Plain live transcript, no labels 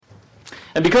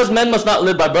And because men must not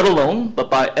live by bread alone, but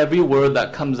by every word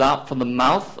that comes out from the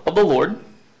mouth of the Lord,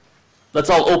 let's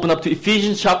all open up to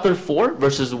Ephesians chapter 4,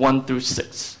 verses 1 through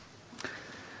 6.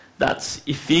 That's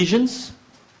Ephesians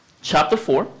chapter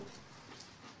 4,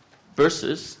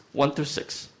 verses 1 through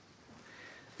 6.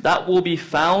 That will be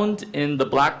found in the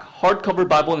black hardcover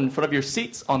Bible in front of your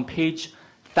seats on page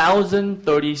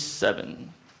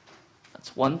 1037.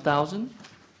 That's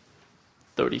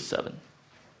 1037.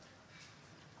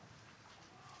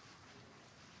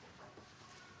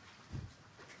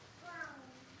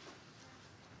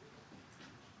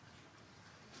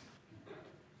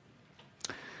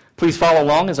 Please follow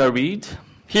along as I read.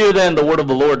 Hear then the word of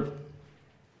the Lord.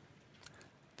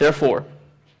 Therefore,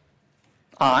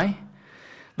 I,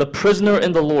 the prisoner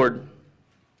in the Lord,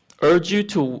 urge you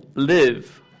to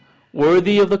live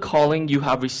worthy of the calling you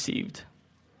have received,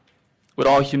 with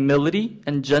all humility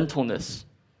and gentleness,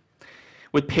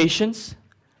 with patience,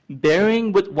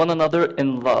 bearing with one another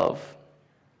in love,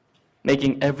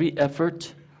 making every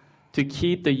effort to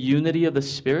keep the unity of the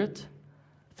Spirit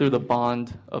through the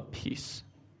bond of peace.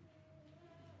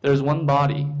 There's one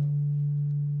body,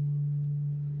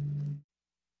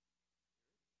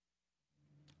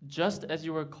 just as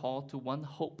you were called to one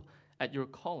hope at your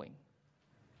calling.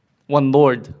 One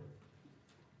Lord,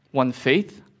 one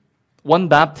faith, one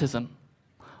baptism,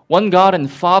 one God and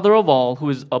Father of all,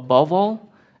 who is above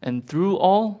all and through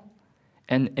all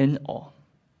and in all.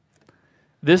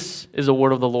 This is the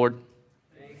word of the Lord.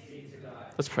 Thanks be to God.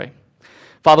 Let's pray.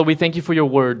 Father, we thank you for your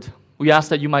word. We ask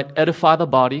that you might edify the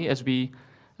body as we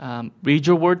read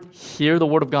your word, hear the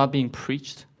word of God being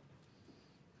preached.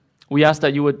 We ask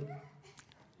that you would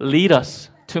lead us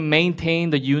to maintain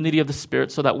the unity of the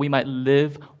Spirit so that we might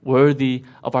live worthy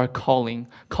of our calling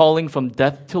from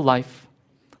death to life,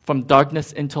 from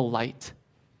darkness into light.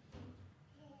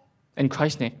 In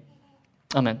Christ's name,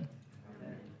 amen.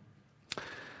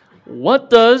 What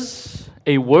does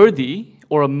a worthy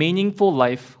or a meaningful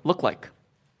life look like?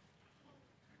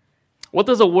 What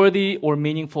does a worthy or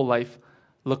meaningful life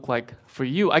look like for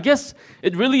you? I guess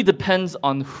it really depends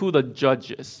on who the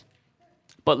judge is.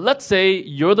 But let's say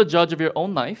you're the judge of your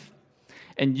own life,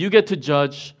 and you get to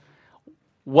judge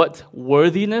what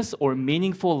worthiness or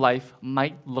meaningful life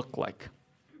might look like.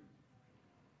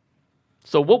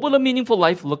 So what will a meaningful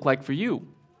life look like for you?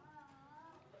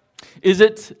 Is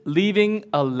it leaving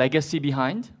a legacy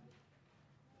behind?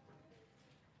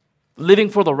 Living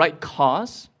for the right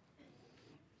cause?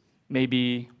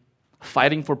 Maybe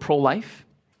fighting for pro-life?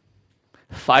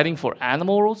 Fighting for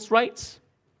animals' rights?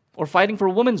 Or fighting for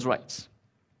women's rights?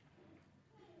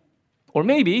 Or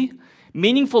maybe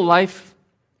meaningful life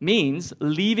means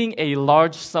leaving a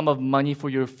large sum of money for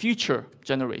your future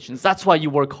generations. That's why you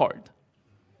work hard.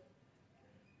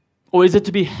 Or is it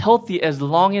to be healthy as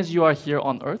long as you are here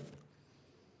on earth?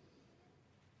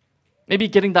 Maybe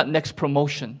getting that next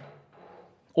promotion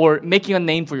or making a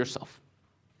name for yourself.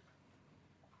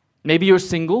 Maybe you're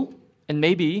single, and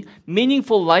maybe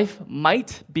meaningful life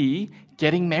might be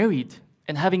getting married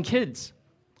and having kids.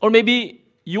 Or maybe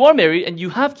you are married and you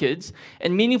have kids,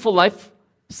 and meaningful life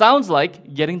sounds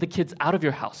like getting the kids out of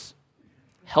your house,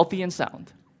 healthy and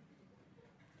sound.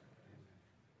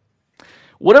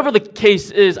 Whatever the case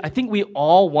is, I think we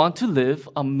all want to live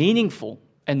a meaningful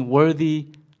and worthy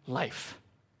life.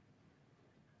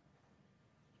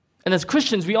 And as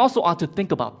Christians, we also ought to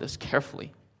think about this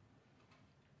carefully.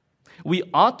 We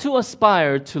ought to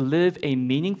aspire to live a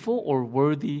meaningful or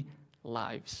worthy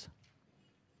lives.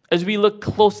 As we look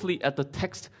closely at the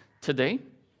text today,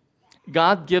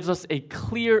 God gives us a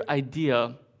clear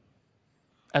idea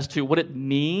as to what it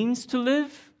means to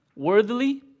live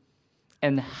worthily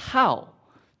and how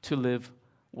to live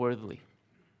worthily.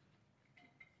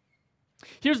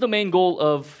 Here's the main goal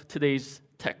of today's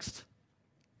text.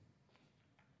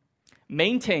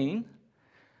 Maintain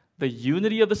the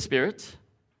unity of the Spirit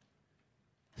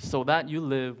so that you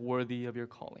live worthy of your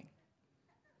calling.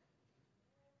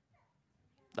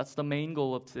 That's the main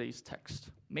goal of today's text.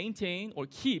 Maintain or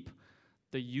keep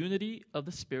the unity of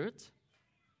the Spirit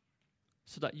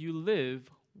so that you live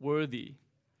worthy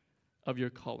of your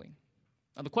calling.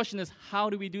 Now the question is, how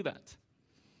do we do that?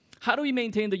 How do we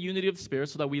maintain the unity of the Spirit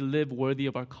so that we live worthy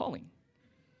of our calling?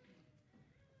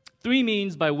 3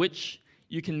 means by which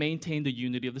you can maintain the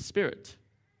unity of the Spirit.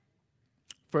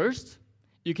 First,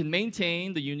 you can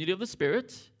maintain the unity of the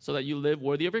Spirit so that you live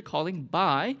worthy of your calling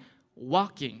by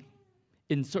walking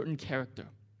in certain character.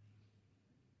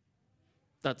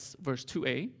 That's verse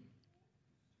 2a.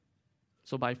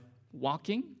 So by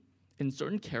walking in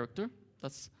certain character,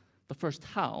 that's the first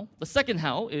how. The second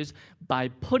how is by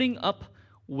putting up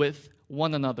with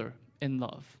one another in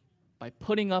love. By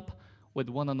putting up with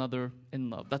one another in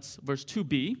love. That's verse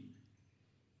 2b.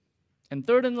 And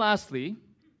third and lastly,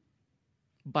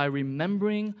 by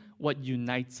remembering what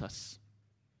unites us.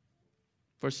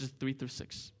 Verses 3 through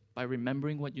 6. By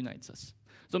remembering what unites us.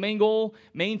 So main goal,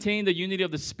 maintain the unity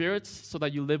of the Spirit so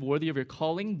that you live worthy of your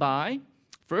calling by,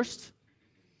 first,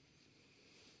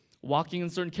 walking in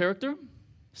certain character.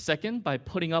 Second, by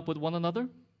putting up with one another.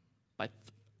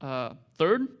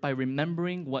 Third, by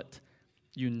remembering what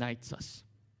unites us.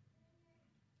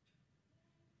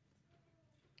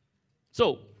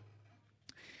 So,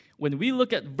 when we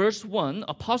look at verse 1,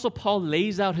 Apostle Paul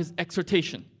lays out his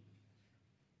exhortation.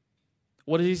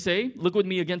 What does he say? Look with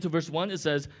me again to verse 1. It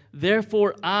says,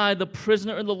 "Therefore I, the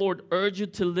prisoner in the Lord, urge you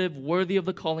to live worthy of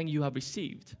the calling you have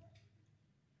received."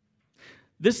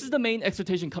 This is the main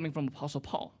exhortation coming from Apostle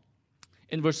Paul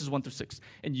in verses 1 through 6.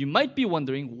 And you might be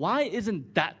wondering, why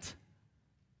isn't that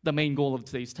the main goal of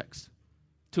today's text?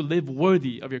 To live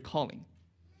worthy of your calling.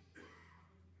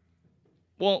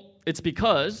 Well, it's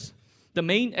because the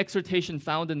main exhortation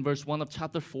found in verse 1 of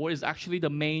chapter 4 is actually the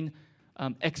main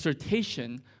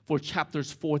exhortation for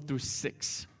chapters 4 through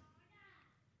 6.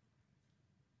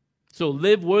 So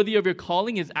live worthy of your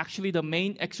calling is actually the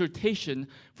main exhortation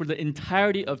for the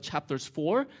entirety of chapters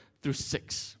 4 through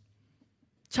 6.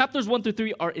 Chapters 1 through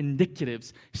 3 are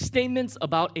indicatives, statements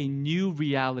about a new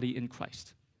reality in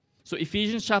Christ. So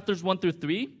Ephesians chapters 1 through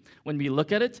 3, when we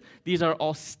look at it, these are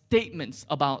all statements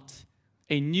about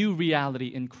a new reality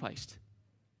in Christ.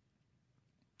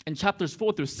 And chapters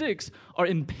 4 through 6 are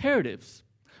imperatives,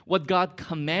 what God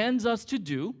commands us to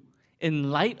do in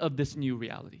light of this new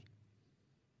reality.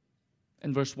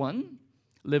 And verse 1,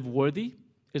 live worthy,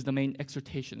 is the main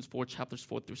exhortations for chapters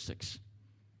 4 through 6.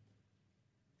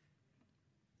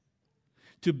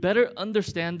 To better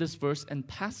understand this verse and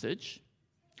passage,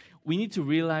 we need to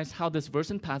realize how this verse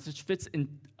and passage fits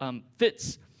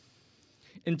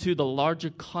into the larger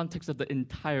context of the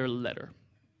entire letter.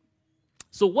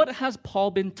 So what has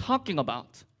Paul been talking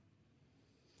about?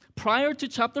 Prior to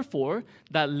chapter 4,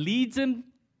 that leads him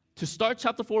to start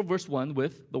chapter 4, verse 1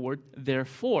 with the word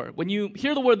therefore. When you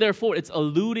hear the word therefore, it's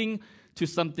alluding to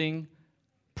something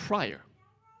prior.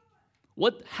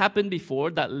 What happened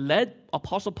before that led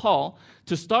Apostle Paul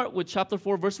to start with chapter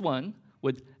 4, verse 1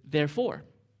 with therefore?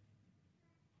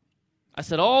 I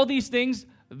said all these things,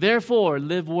 therefore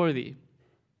live worthy.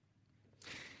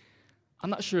 I'm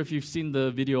not sure if you've seen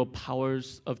the video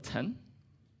Powers of 10.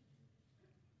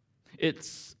 It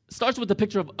starts with a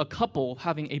picture of a couple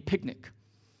having a picnic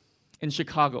in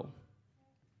Chicago.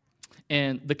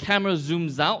 And the camera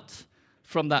zooms out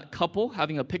from that couple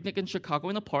having a picnic in Chicago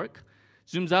in a park,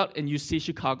 zooms out and you see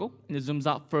Chicago, and it zooms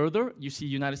out further, you see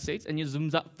United States, and it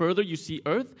zooms out further, you see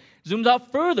Earth, zooms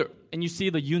out further, and you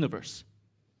see the universe.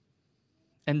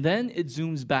 And then it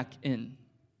zooms back in.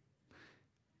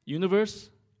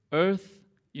 Universe, Earth,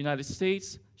 United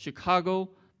States, Chicago,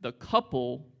 the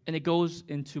couple, and it goes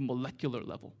into molecular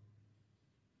level.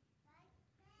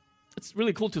 It's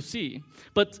really cool to see.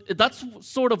 But that's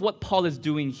sort of what Paul is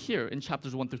doing here in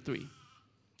chapters 1 through 3.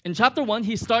 In chapter 1,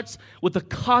 he starts with the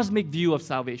cosmic view of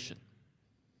salvation.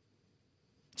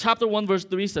 Chapter 1, verse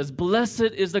 3 says, "Blessed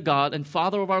is the God and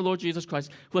Father of our Lord Jesus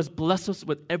Christ, who has blessed us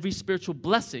with every spiritual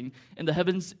blessing in the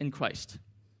heavens in Christ."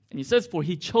 And he says, "For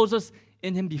he chose us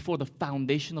in him before the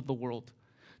foundation of the world,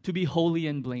 to be holy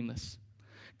and blameless."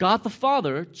 God the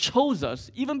Father chose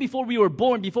us, even before we were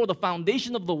born, before the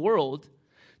foundation of the world,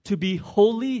 to be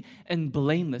holy and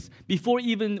blameless. Before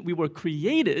even we were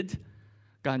created,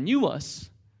 God knew us,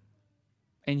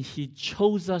 and he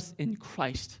chose us in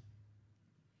Christ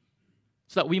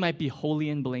so that we might be holy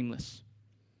and blameless.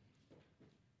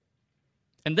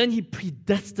 And then he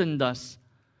predestined us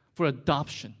for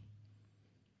adoption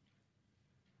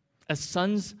as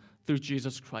sons through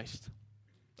Jesus Christ.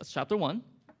 That's chapter 1.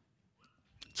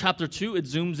 Chapter 2, it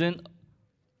zooms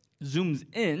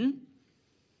in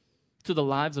to the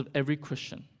lives of every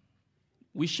Christian.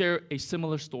 We share a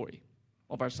similar story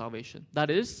of our salvation. That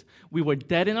is, we were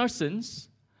dead in our sins,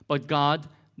 but God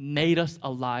made us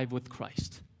alive with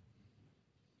Christ.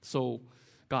 So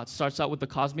God starts out with the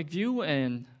cosmic view,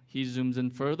 and he zooms in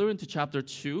further into chapter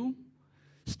 2,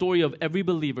 story of every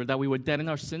believer, that we were dead in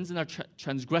our sins and our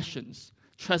transgressions,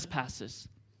 trespasses,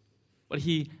 but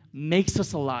he makes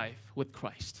us alive with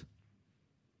Christ.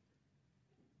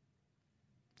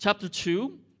 Chapter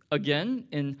 2, again,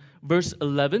 in verse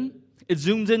 11, it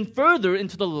zooms in further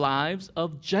into the lives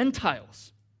of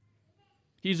Gentiles.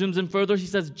 He zooms in further. He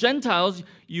says, "Gentiles,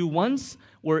 you once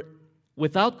were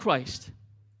without Christ,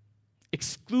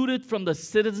 excluded from the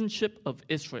citizenship of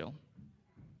Israel,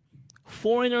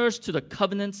 foreigners to the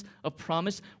covenants of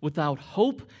promise, without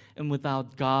hope and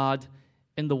without God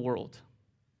in the world,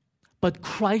 but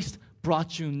Christ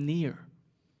brought you near.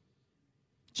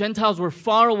 Gentiles were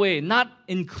far away, not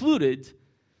included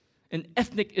in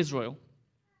ethnic Israel,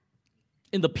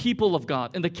 in the people of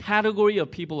God, in the category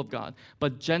of people of God.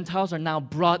 But Gentiles are now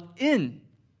brought in.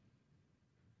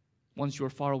 Once you were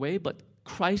far away, but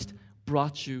Christ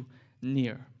brought you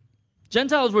near.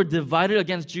 Gentiles were divided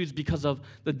against Jews because of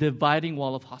the dividing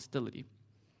wall of hostility.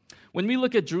 When we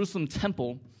look at Jerusalem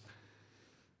temple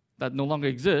that no longer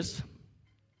exists,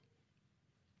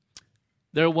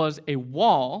 there was a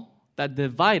wall that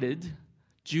divided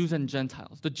Jews and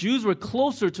Gentiles. The Jews were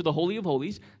closer to the Holy of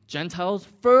Holies, Gentiles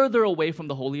further away from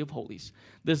the Holy of Holies.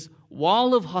 This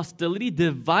wall of hostility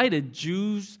divided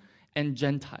Jews and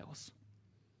Gentiles.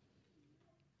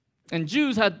 And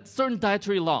Jews had certain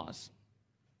dietary laws.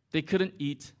 They couldn't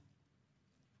eat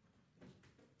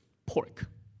pork.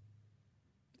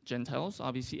 Gentiles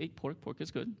obviously ate pork. Pork is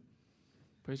good.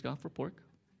 Praise God for pork.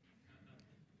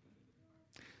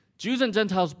 Jews and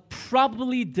Gentiles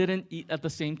probably didn't eat at the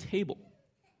same table.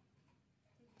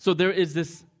 So there is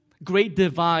this great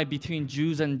divide between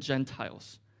Jews and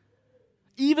Gentiles.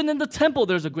 Even in the temple,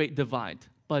 there's a great divide.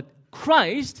 But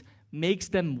Christ makes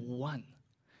them one.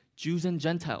 Jews and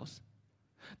Gentiles.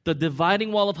 The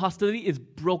dividing wall of hostility is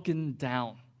broken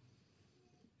down.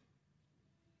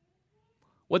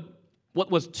 What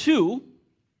was two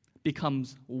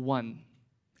becomes one,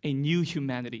 a new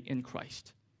humanity in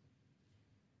Christ.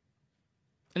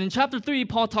 And in chapter 3,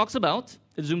 Paul talks about,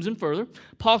 it zooms in further,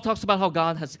 Paul talks about how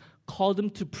God has called him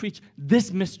to preach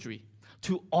this mystery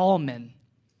to all men.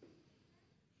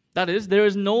 That is, there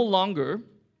is no longer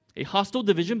a hostile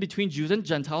division between Jews and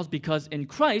Gentiles because in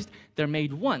Christ they're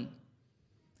made one.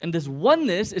 And this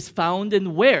oneness is found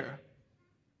in where?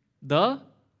 The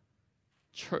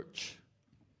church.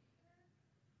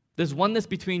 This oneness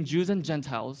between Jews and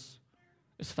Gentiles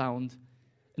is found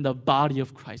in the body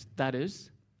of Christ. That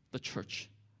is, the church.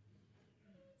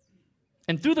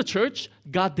 And through the church,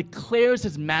 God declares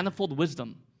his manifold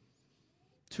wisdom.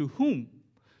 To whom?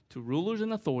 To rulers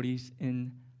and authorities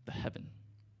in the heaven.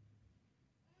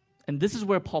 And this is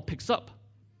where Paul picks up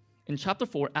in chapter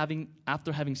 4,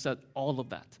 after having said all of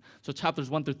that. So chapters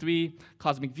 1 through 3,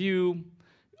 cosmic view,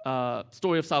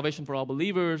 story of salvation for all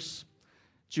believers,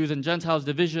 Jews and Gentiles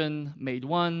division, made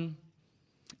one,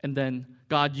 and then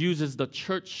God uses the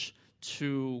church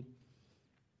to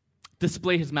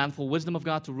display his manifold wisdom of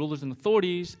God to rulers and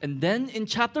authorities. And then in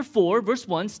chapter 4, verse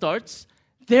 1 starts,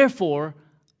 therefore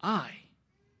I.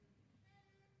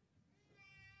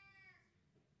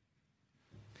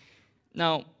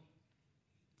 Now,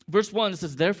 verse 1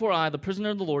 says, therefore I, the prisoner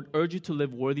of the Lord, urge you to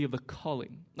live worthy of the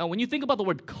calling. Now, when you think about the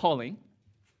word calling,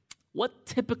 what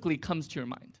typically comes to your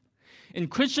mind? In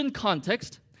Christian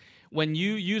context, when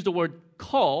you use the word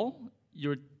call,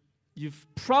 you've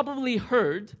probably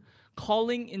heard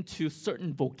calling into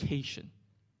certain vocation.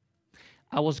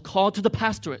 I was called to the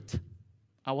pastorate.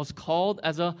 I was called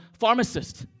as a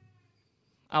pharmacist.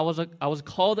 I was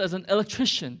called as an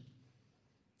electrician.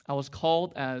 I was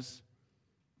called as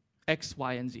X,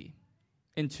 Y, and Z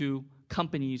into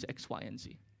companies X, Y, and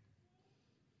Z.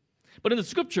 But in the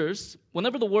scriptures,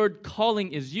 whenever the word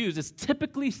calling is used, it's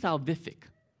typically salvific.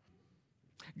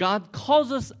 God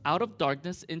calls us out of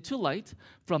darkness into light,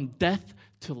 from death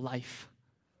to life.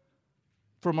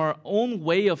 From our own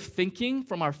way of thinking,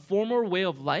 from our former way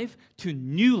of life to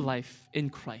new life in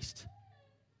Christ.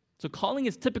 So calling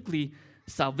is typically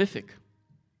salvific.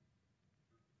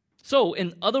 So,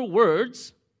 in other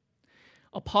words,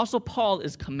 Apostle Paul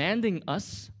is commanding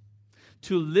us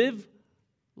to live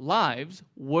lives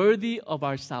worthy of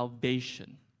our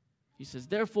salvation. He says,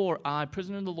 therefore, I,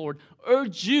 prisoner in the Lord,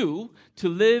 urge you to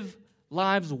live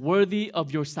lives worthy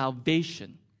of your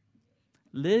salvation.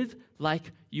 Live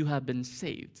like you have been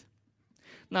saved.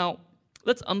 Now,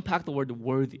 let's unpack the word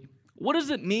worthy. What does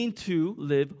it mean to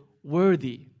live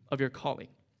worthy of your calling?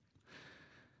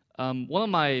 One of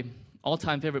my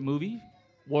all-time favorite movies,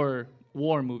 war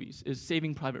movies, is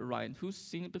Saving Private Ryan. Who's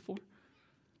seen it before?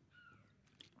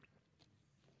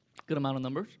 Good amount of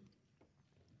numbers.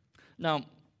 Now,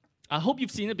 I hope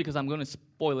you've seen it because I'm going to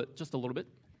spoil it just a little bit.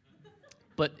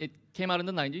 But it came out in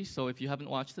the 90s, so if you haven't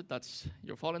watched it, that's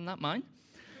your fault and not mine.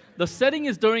 The setting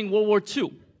is during World War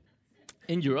II.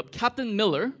 In Europe, Captain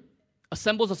Miller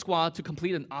assembles a squad to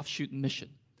complete an offshoot mission.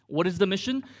 What is the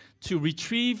mission? To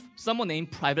retrieve someone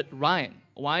named Private Ryan.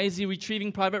 Why is he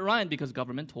retrieving Private Ryan? Because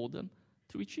government told them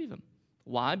to retrieve him.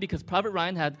 Why? Because Private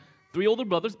Ryan had 3 older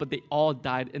brothers, but they all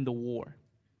died in the war.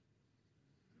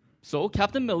 So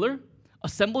Captain Miller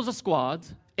assembles a squad,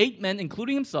 8 men,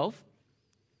 including himself,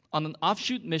 on an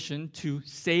offshoot mission to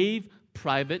save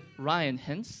Private Ryan,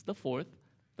 hence the 4th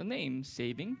the name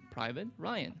Saving Private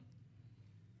Ryan.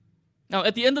 Now,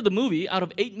 at the end of the movie, out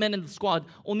of 8 men in the squad,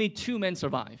 only 2 men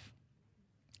survive,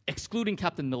 excluding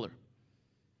Captain Miller.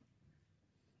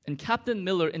 And Captain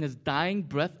Miller, in his dying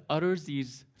breath, utters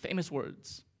these famous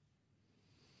words.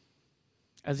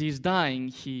 As he's dying,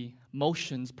 he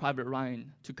motions Private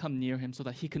Ryan to come near him so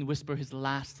that he can whisper his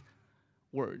last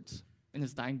words in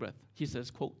his dying breath. He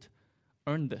says, quote,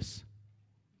 "Earn this,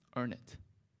 earn it."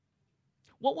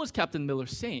 What was Captain Miller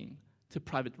saying to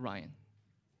Private Ryan?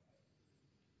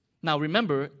 Now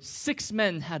remember, 6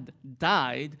 men had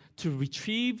died to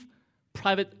retrieve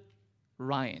Private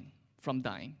Ryan from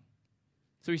dying.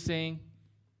 So he's saying,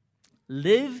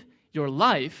 live your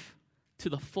life to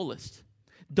the fullest.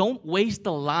 Don't waste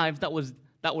the lives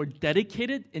that were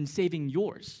dedicated in saving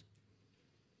yours.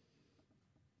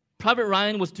 Private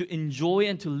Ryan was to enjoy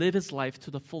and to live his life to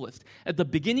the fullest. At the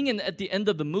beginning and at the end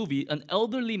of the movie, an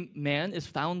elderly man is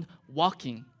found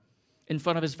walking in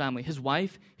front of his family. His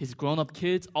wife, his grown-up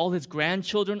kids, all his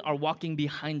grandchildren are walking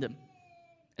behind him.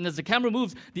 And as the camera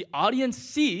moves, the audience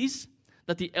sees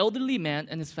that the elderly man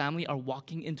and his family are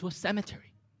walking into a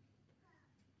cemetery.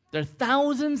 There are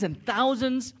thousands and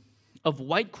thousands of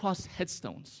white cross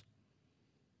headstones.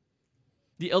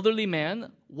 The elderly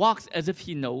man walks as if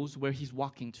he knows where he's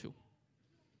walking to.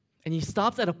 And he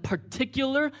stops at a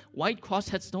particular white cross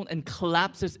headstone and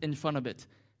collapses in front of it,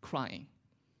 crying.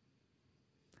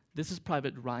 This is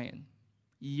Private Ryan,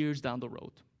 years down the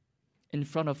road, in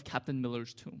front of Captain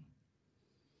Miller's tomb.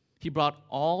 He brought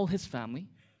all his family,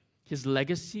 his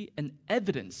legacy, and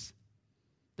evidence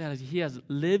that he has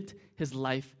lived his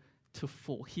life to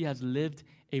full. He has lived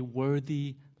a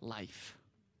worthy life.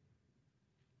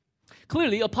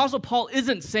 Clearly, Apostle Paul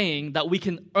isn't saying that we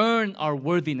can earn our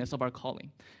worthiness of our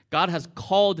calling. God has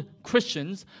called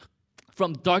Christians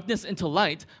from darkness into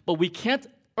light, but we can't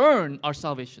earn our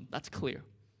salvation. That's clear.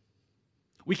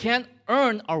 We can't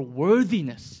earn our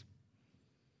worthiness.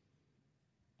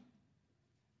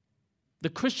 The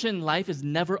Christian life is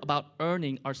never about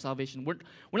earning our salvation. We're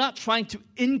not trying to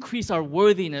increase our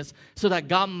worthiness so that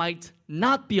God might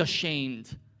not be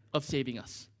ashamed of saving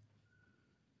us.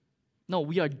 No,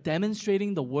 we are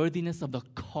demonstrating the worthiness of the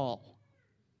call.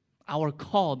 Our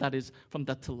call that is from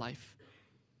death to life.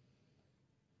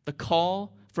 The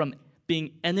call from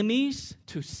being enemies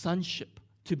to sonship,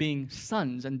 to being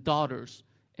sons and daughters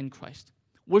in Christ.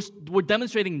 We're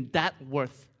demonstrating that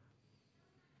worth.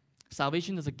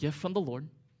 Salvation is a gift from the Lord.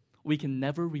 We can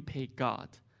never repay God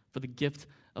for the gift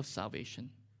of salvation.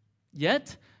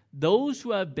 Yet, those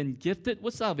who have been gifted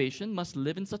with salvation must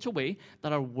live in such a way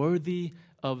that are worthy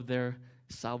of their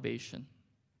salvation.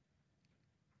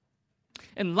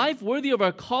 And life worthy of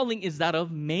our calling is that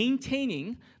of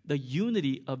maintaining the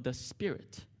unity of the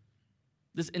Spirit.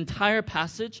 This entire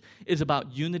passage is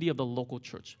about unity of the local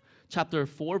church. Chapter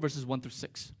 4, verses 1 through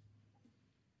 6.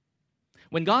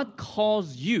 When God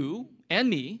calls you and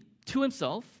me to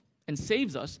himself and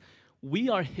saves us, we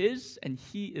are his and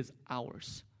he is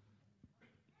ours.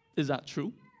 Is that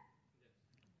true?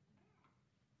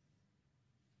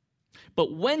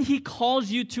 But when he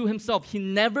calls you to himself, he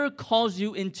never calls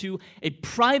you into a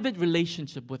private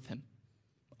relationship with him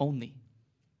only.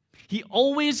 He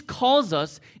always calls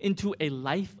us into a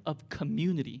life of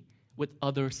community with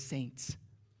other saints.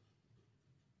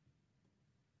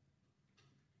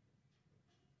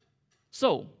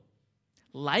 So,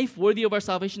 life worthy of our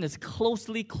salvation is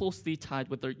closely tied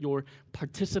with your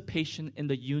participation in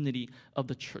the unity of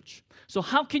the church. So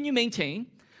how can you maintain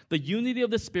the unity of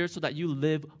the Spirit so that you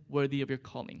live worthy of your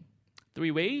calling?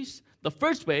 3 ways. The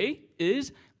first way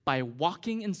is by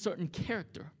walking in certain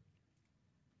character.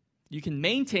 You can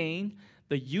maintain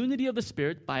the unity of the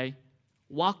Spirit by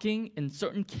walking in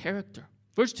certain character.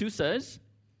 Verse 2 says,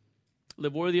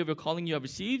 live worthy of your calling you have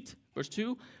received. Verse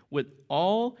 2, with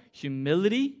all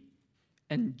humility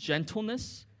and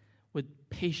gentleness, with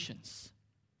patience.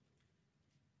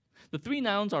 The 3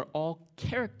 nouns are all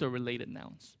character-related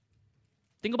nouns.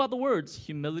 Think about the words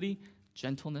humility,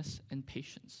 gentleness, and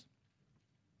patience.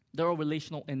 They're all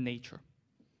relational in nature.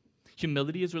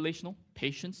 Humility is relational,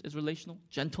 patience is relational,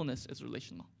 gentleness is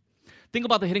relational. Think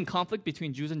about the hidden conflict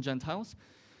between Jews and Gentiles.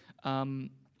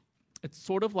 It's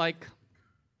sort of like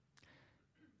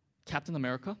Captain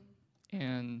America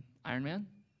and Iron Man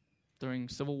during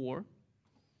Civil War.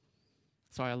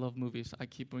 Sorry, I love movies. I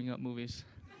keep bringing up movies.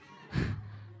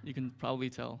 You can probably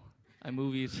tell. I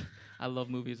love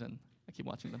movies and I keep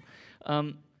watching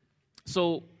them.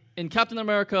 So in Captain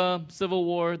America, Civil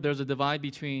War, there's a divide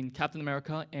between Captain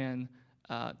America and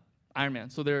Iron Man.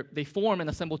 So they form and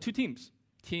assemble 2 teams.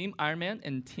 Team Iron Man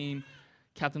and Team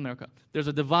Captain America. There's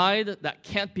a divide that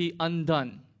can't be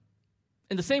undone.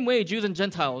 In the same way, Jews and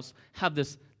Gentiles have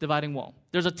this dividing wall.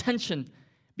 There's a tension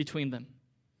between them.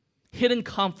 Hidden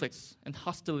conflicts and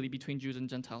hostility between Jews and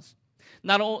Gentiles.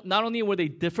 Not only were they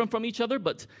different from each other,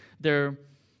 but there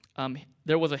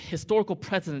was a historical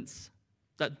precedence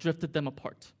that drifted them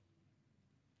apart.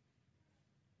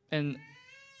 And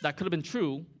that could have been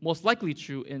true, most likely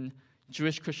true, in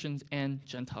Jewish Christians and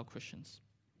Gentile Christians.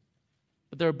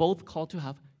 But they're both called to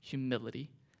have humility,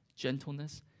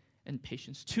 gentleness, and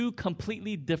patience. Two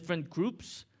completely different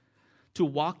groups to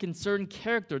walk in certain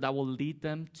character that will lead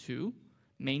them to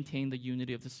maintain the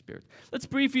unity of the Spirit. Let's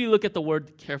briefly look at the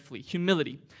word carefully.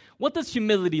 Humility. What does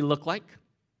humility look like?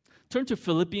 Turn to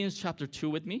Philippians chapter 2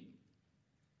 with me,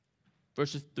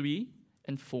 verses 3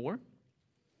 and 4.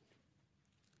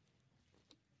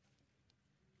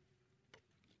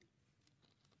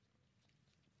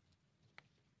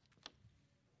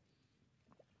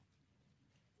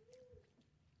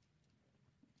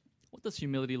 What does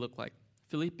humility look like?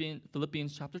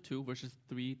 Philippians chapter 2, verses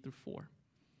 3 through 4.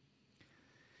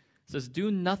 It says,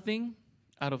 "Do nothing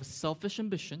out of selfish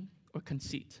ambition or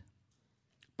conceit,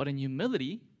 but in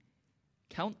humility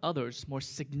count others more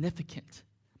significant,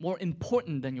 more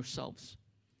important than yourselves.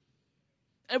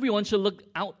 Everyone should look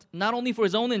out not only for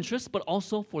his own interests, but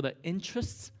also for the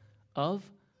interests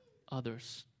of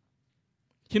others."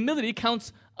 Humility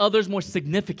counts others more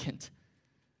significant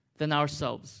than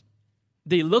ourselves.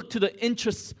 They look to the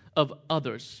interests of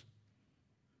others.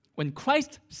 When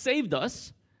Christ saved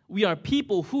us, we are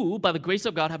people who, by the grace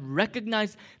of God, have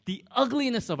recognized the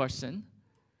ugliness of our sin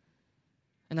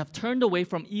and have turned away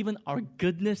from even our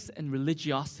goodness and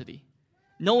religiosity,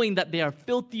 knowing that they are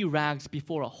filthy rags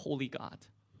before a holy God.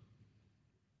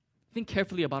 Think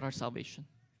carefully about our salvation.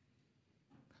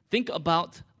 Think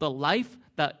about the life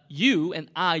that you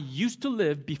and I used to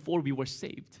live before we were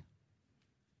saved.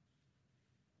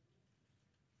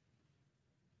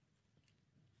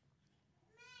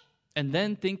 And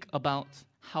then think about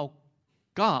how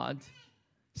God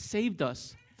saved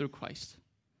us through Christ.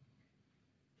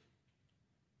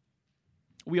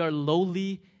 We are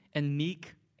lowly and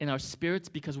meek in our spirits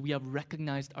because we have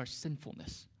recognized our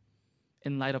sinfulness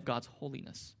in light of God's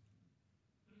holiness.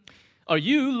 Are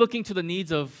you looking to the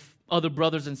needs of other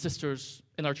brothers and sisters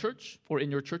in our church or in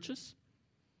your churches?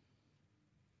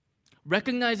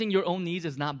 Recognizing your own needs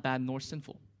is not bad nor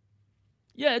sinful.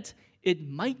 Yet, it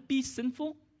might be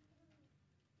sinful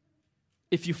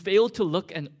if you fail to look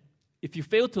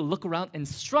around and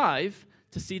strive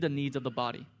to see the needs of the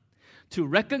body. To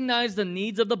recognize the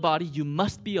needs of the body, you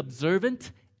must be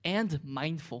observant and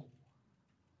mindful.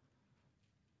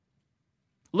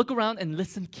 Look around and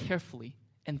listen carefully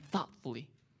and thoughtfully.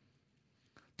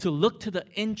 To look to the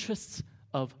interests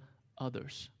of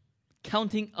others,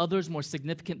 counting others more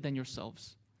significant than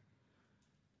yourselves.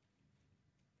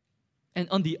 And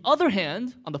on the other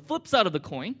hand, on the flip side of the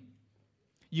coin,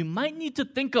 you might need to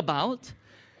think about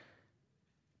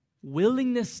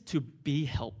willingness to be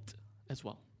helped as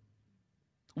well.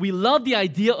 We love the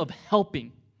idea of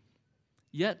helping.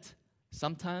 Yet,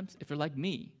 sometimes, if you're like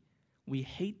me, we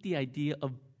hate the idea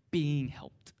of being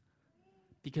helped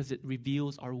because it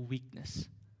reveals our weakness.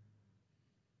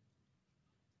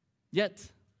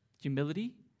 Yet,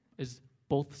 humility is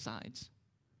both sides.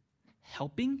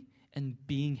 Helping and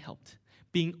being helped.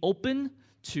 Being open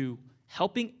to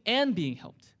helping and being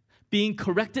helped. Being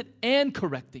corrected and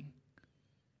correcting.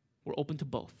 We're open to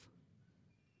both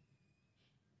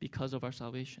because of our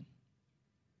salvation.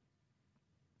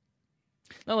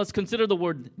 Now let's consider the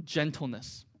word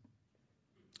gentleness.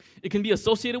 It can be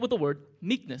associated with the word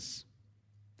meekness.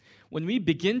 When we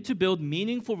begin to build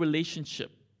meaningful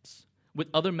relationships with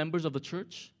other members of the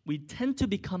church, we tend to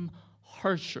become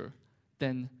harsher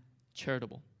than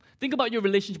charitable. Think about your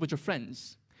relationship with your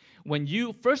friends. When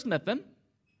you first met them,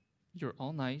 you're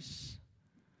all nice,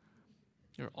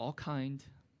 you're all kind,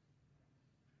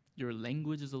 your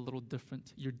language is a little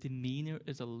different, your demeanor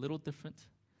is a little different.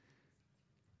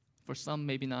 For some,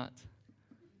 maybe not.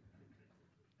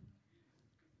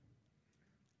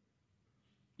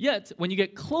 Yet, when you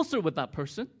get closer with that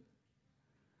person,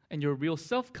 and your real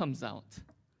self comes out,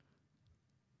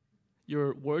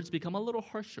 your words become a little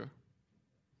harsher.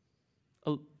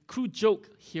 A crude joke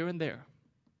here and there.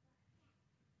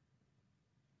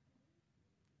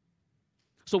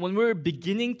 So when we're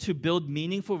beginning to build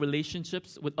meaningful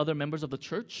relationships with other members of the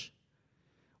church,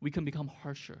 we can become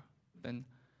harsher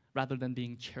rather than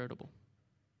being charitable.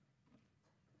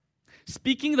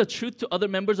 Speaking the truth to other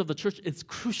members of the church is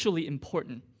crucially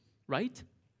important, right?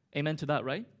 Amen to that,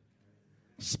 right?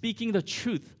 Speaking the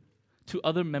truth to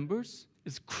other members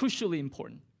is crucially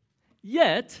important.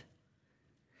 Yet,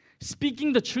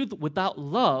 speaking the truth without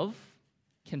love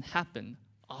can happen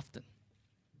often.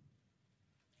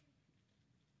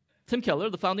 Tim Keller,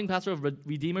 the founding pastor of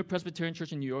Redeemer Presbyterian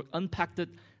Church in New York, unpacked it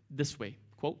this way,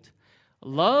 quote,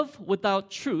 "Love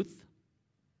without truth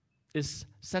is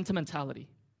sentimentality.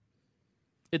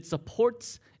 It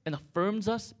supports and affirms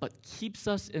us, but keeps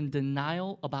us in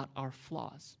denial about our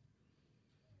flaws.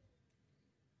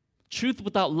 Truth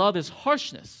without love is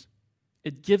harshness.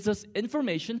 It gives us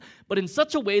information, but in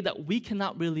such a way that we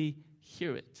cannot really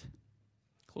hear it."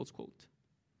 Close quote.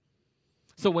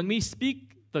 So when we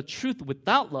speak the truth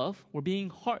without love, we're being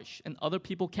harsh, and other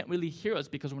people can't really hear us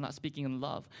because we're not speaking in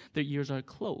love. Their ears are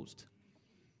closed.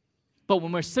 But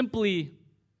when we're simply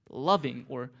loving,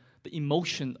 or the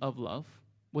emotion of love,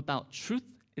 without truth,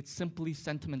 it's simply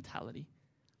sentimentality.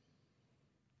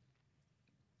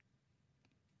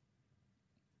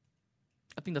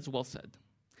 I think that's well said.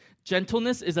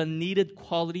 Gentleness is a needed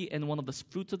quality and one of the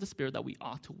fruits of the Spirit that we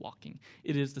ought to walk in.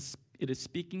 It is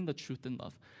speaking the truth in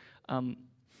love.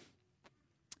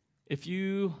 If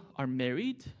you are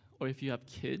married, or if you have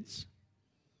kids,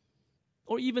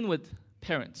 or even with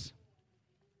parents,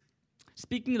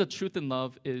 speaking the truth in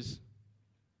love is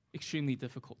extremely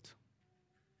difficult.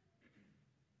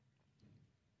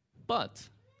 But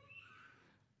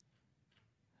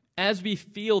as we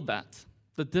feel that,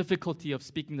 the difficulty of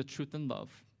speaking the truth in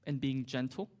love and being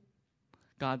gentle,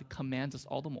 God commands us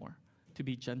all the more to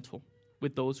be gentle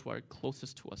with those who are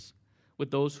closest to us, with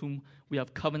those whom we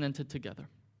have covenanted together.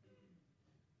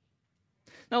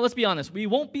 Now, let's be honest. We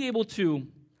won't be able to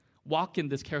walk in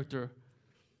this character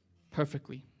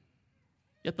perfectly.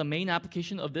 Yet the main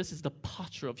application of this is the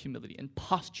posture of humility and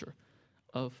posture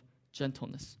of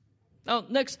gentleness. Now,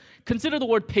 next, consider the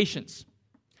word patience.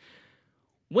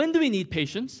 When do we need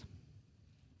patience?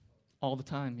 All the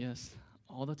time, yes,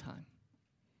 all the time.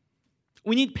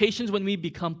 We need patience when we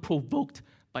become provoked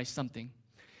by something.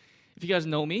 If you guys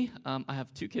know me, I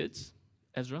have 2 kids,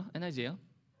 Ezra and Isaiah.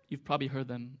 You've probably heard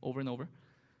them over and over,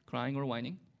 crying or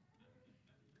whining,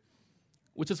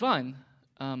 which is fine.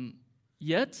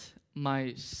 Yet,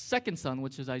 my second son,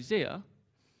 which is Isaiah,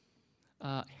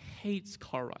 hates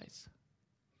car rides.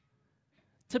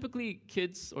 Typically,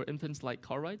 kids or infants like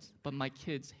car rides, but my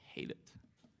kids hate it.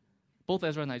 Both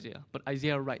Ezra and Isaiah, but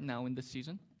Isaiah right now in this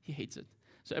season, he hates it.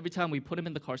 So every time we put him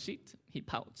in the car seat, he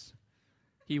pouts.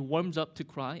 He warms up to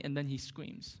cry, and then he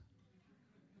screams.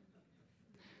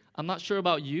 I'm not sure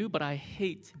about you, but I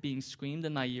hate being screamed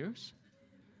in my ears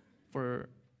for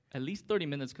at least 30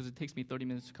 minutes because it takes me 30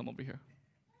 minutes to come over here.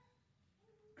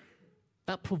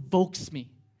 That provokes me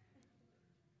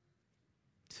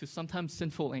to sometimes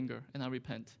sinful anger, and I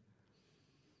repent.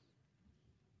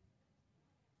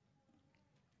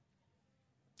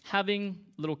 Having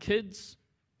little kids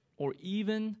or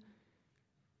even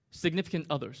significant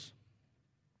others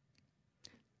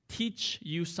teach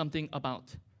you something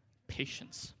about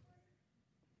patience.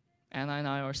 Anna and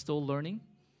I are still learning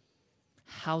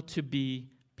how to be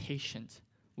patient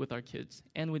with our kids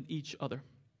and with each other.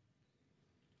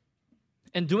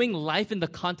 And doing life in the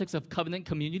context of covenant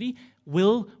community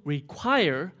will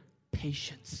require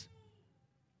patience.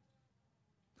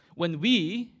 When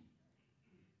we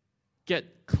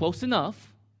get close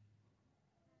enough,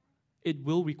 it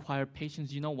will require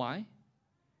patience. You know why?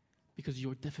 Because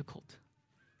you're difficult.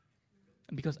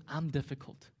 And because I'm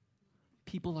difficult.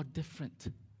 People are different.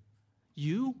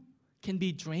 You can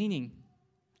be draining.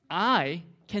 I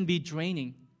can be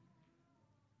draining.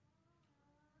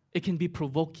 It can be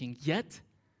provoking. Yet,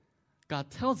 God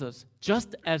tells us,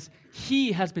 just as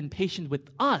He has been patient with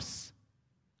us,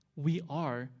 we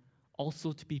are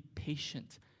also to be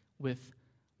patient with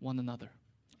one another.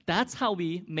 That's how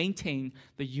we maintain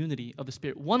the unity of the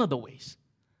Spirit. One of the ways.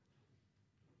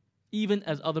 Even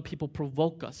as other people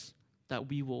provoke us, that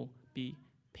we will be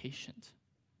patient.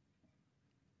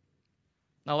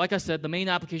 Now, like I said, the main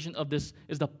application of this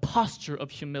is the posture of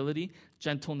humility,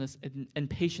 gentleness, and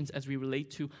patience as we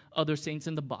relate to other saints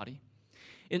in the body.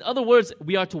 In other words,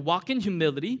 we are to walk in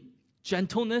humility,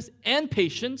 gentleness, and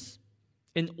patience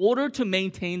in order to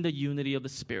maintain the unity of the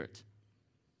Spirit.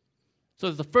 So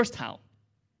that's the first how,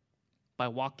 by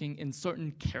walking in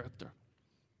certain character,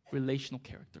 relational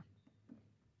character.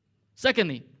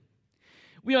 Secondly,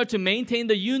 we are to maintain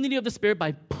the unity of the Spirit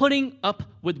by putting up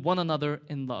with one another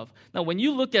in love. Now, when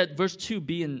you look at verse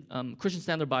 2b in Christian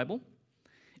Standard Bible,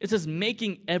 it says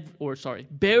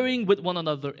bearing with one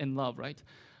another in love, right?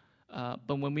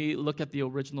 But when we look at the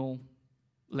original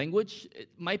language, it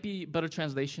might be a better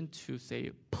translation to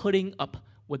say putting up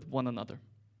with one another.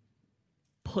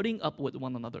 Putting up with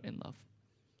one another in love.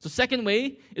 So second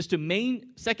way to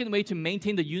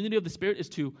maintain the unity of the Spirit is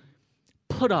to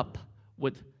put up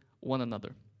with one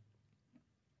another.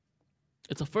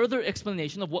 It's a further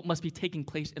explanation of what must be taking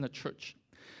place in a church.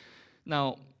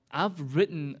 Now, I've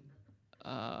written,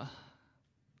 I'm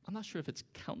not sure if it's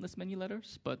countless many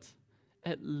letters, but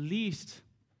at least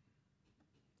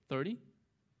 30.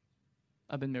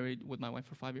 I've been married with my wife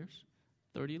for 5 years.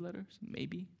 30 letters,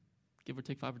 maybe, give or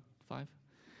take five.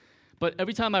 But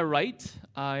every time I write,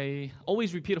 I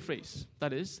always repeat a phrase.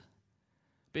 That is,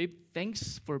 babe,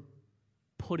 thanks for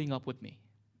putting up with me.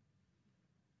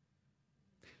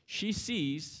 She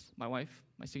sees, my wife,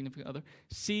 my significant other,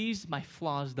 sees my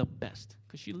flaws the best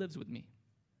because she lives with me.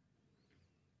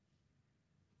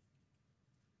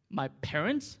 My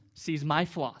parents sees my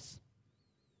flaws.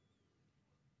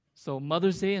 So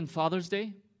Mother's Day and Father's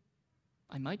Day,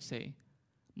 I might say,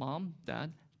 Mom,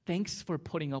 Dad, thanks for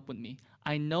putting up with me.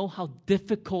 I know how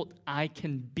difficult I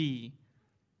can be.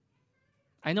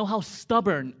 I know how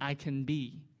stubborn I can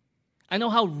be. I know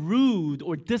how rude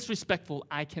or disrespectful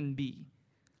I can be.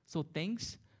 So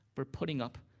thanks for putting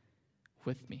up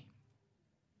with me.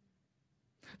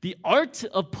 The art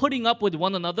of putting up with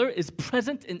one another is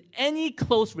present in any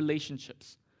close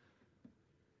relationships.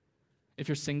 If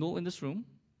you're single in this room,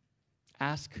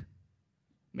 ask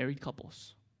married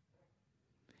couples.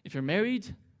 If you're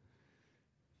married,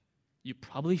 you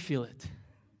probably feel it.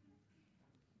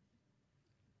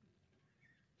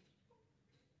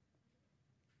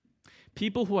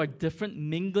 People who are different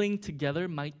mingling together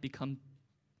might become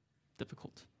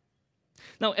difficult.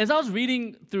 Now, as I was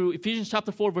reading through Ephesians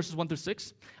chapter 4, verses 1 through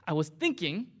 6, I was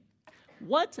thinking,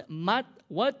 what might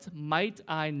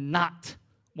I not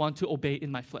want to obey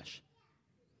in my flesh?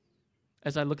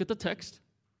 As I look at the text,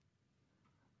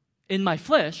 in my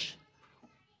flesh,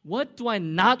 what do I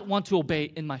not want to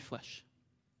obey in my flesh?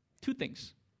 2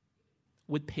 things.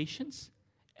 With patience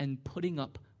and putting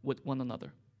up with one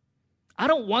another. I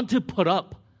don't want to put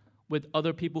up with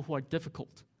other people who are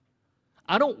difficult.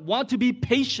 I don't want to be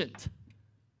patient.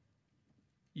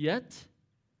 Yet,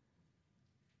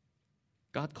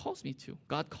 God calls me to.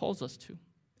 God calls us to.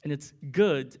 And it's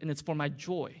good and it's for my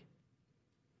joy.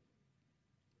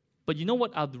 But you know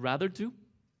what I'd rather do?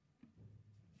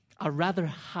 I'd rather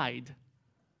hide.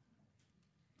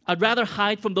 I'd rather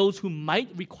hide from those who might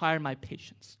require my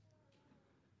patience.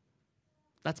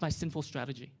 That's my sinful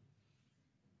strategy.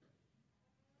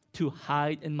 To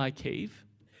hide in my cave,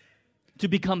 to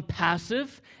become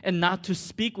passive, and not to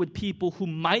speak with people who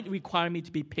might require me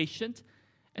to be patient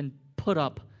and put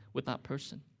up with that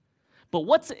person. But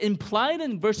what's implied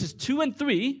in verses 2 and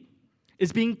 3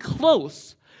 is being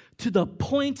close to the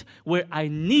point where I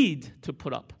need to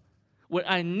put up, where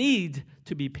I need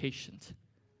to be patient.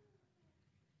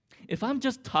 If I'm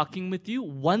just talking with you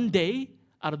one day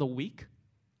out of the week,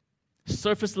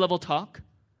 surface level talk,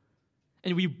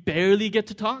 and we barely get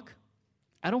to talk,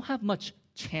 I don't have much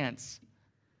chance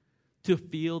to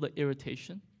feel the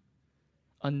irritation,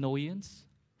 annoyance,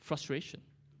 frustration.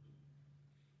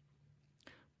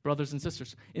 Brothers and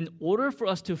sisters, in order for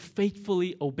us to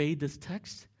faithfully obey this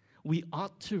text, we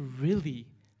ought to really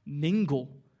mingle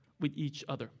with each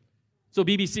other. So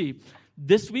BBC,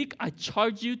 this week I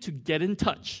charge you to get in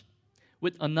touch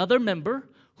with another member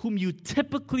whom you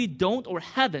typically don't or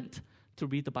haven't to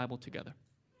read the Bible together.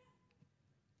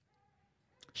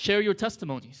 Share your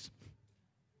testimonies,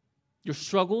 your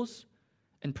struggles,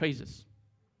 and praises.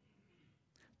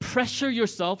 Pressure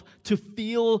yourself to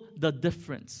feel the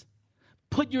difference.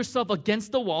 Put yourself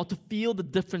against the wall to feel the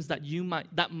difference that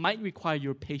might require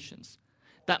your patience,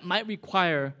 that might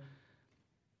require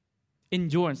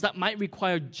endurance, that might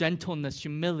require gentleness,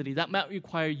 humility, that might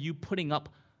require you putting up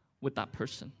with that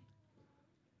person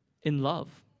in love.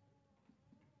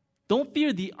 Don't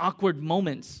fear the awkward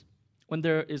moments when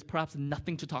there is perhaps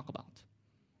nothing to talk about.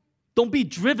 Don't be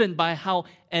driven by how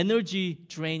energy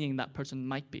draining that person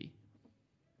might be.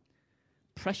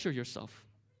 Pressure yourself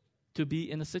to be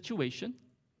in a situation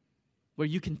where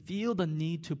you can feel the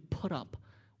need to put up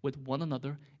with one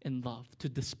another in love, to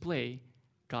display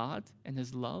God and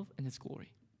His love and His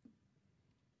glory.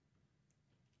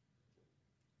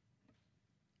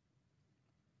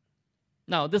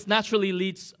 Now, this naturally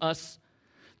leads us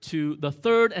to the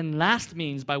third and last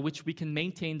means by which we can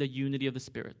maintain the unity of the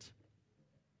Spirit.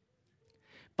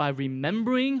 By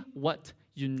remembering what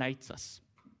unites us.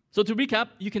 So to recap,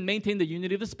 you can maintain the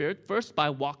unity of the Spirit, first, by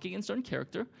walking in certain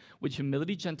character with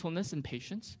humility, gentleness, and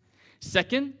patience.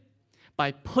 Second,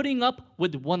 by putting up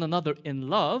with one another in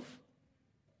love.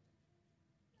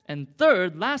 And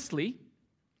third, lastly,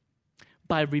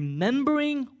 by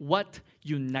remembering what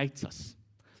unites us.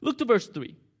 Look to verse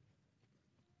 3.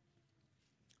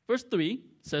 Verse 3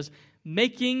 says,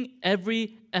 making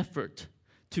every effort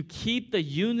to keep the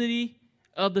unity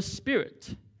of the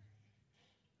Spirit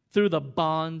through the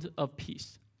bond of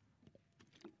peace.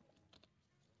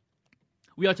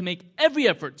 We are to make every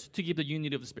effort to keep the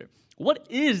unity of the Spirit. What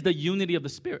is the unity of the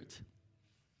Spirit?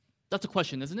 That's a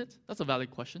question, isn't it? That's a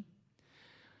valid question.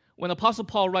 When Apostle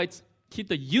Paul writes, keep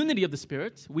the unity of the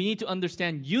Spirit, we need to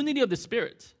understand unity of the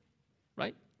Spirit,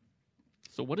 right?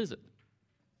 So what is it?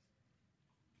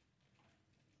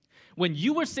 When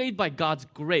you were saved by God's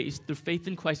grace through faith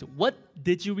in Christ, what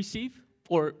did you receive?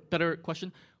 Or better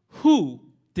question, who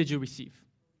did you receive?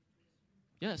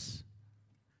 Yes,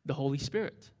 the Holy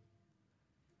Spirit.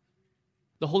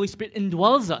 The Holy Spirit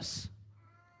indwells us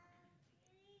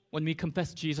when we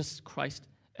confess Jesus Christ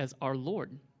as our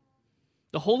Lord.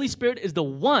 The Holy Spirit is the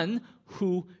one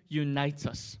who unites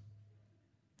us.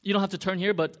 You don't have to turn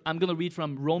here, but I'm going to read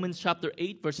from Romans chapter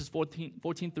 8, verses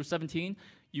 14 through 17.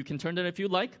 You can turn there if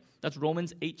you'd like. That's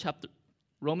Romans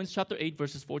chapter 8,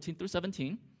 verses 14 through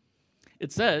 17.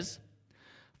 It says,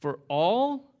 "For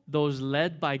all those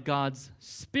led by God's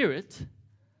Spirit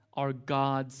are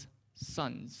God's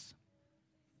sons.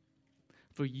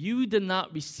 For you did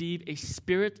not receive a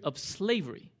spirit of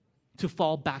slavery to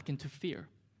fall back into fear.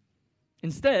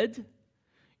 Instead,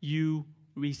 you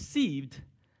received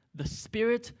the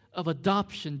Spirit of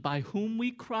adoption, by whom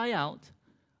we cry out,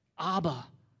 Abba,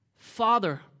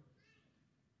 Father."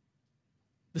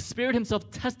 The Spirit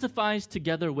Himself testifies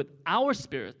together with our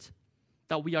spirit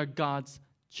that we are God's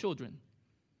children.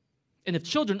 And if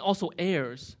children, also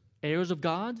heirs, heirs of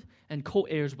God and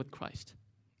co-heirs with Christ.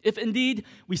 If indeed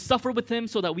we suffer with Him,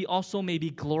 so that we also may be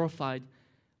glorified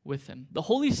with Him. The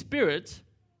Holy Spirit,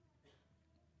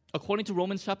 according to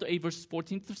Romans chapter 8, verses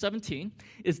 14 through 17,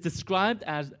 is described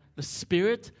as the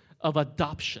Spirit of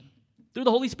adoption. Through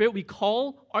the Holy Spirit, we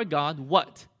call our God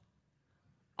what?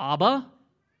 Abba,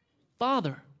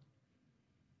 Father.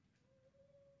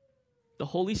 The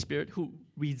Holy Spirit, who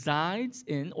resides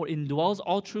in or indwells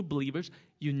all true believers,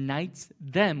 unites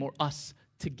them or us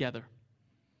together.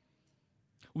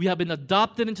 We have been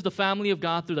adopted into the family of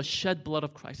God through the shed blood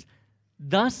of Christ.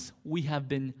 Thus, we have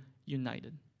been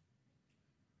united.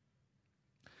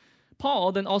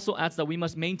 Paul then also adds that we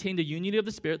must maintain the unity of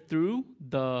the Spirit through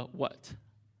the what?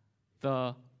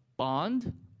 The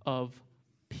bond of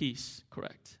peace,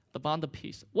 correct. The bond of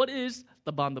peace. What is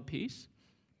the bond of peace?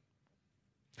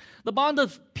 The bond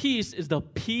of peace is the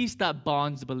peace that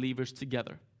bonds believers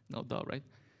together. No, duh, right?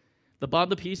 The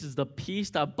bond of peace is the peace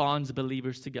that bonds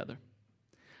believers together.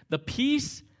 The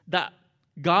peace that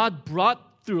God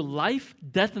brought through life,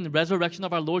 death, and the resurrection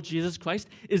of our Lord Jesus Christ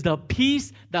is the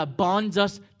peace that bonds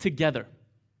us together.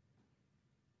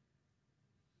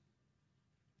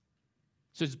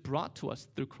 So it's brought to us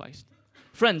through Christ.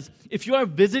 Friends, if you are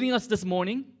visiting us this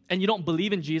morning and you don't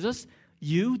believe in Jesus,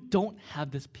 you don't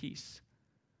have this peace.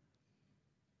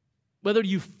 Whether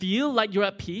you feel like you're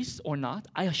at peace or not,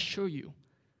 I assure you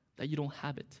that you don't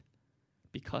have it,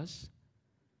 because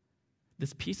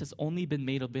this peace has only been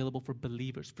made available for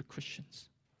believers, for Christians.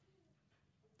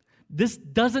 This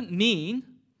doesn't mean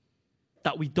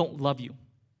that we don't love you.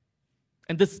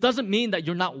 And this doesn't mean that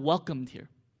you're not welcomed here.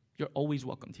 You're always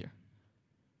welcomed here.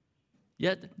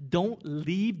 Yet, don't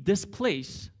leave this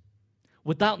place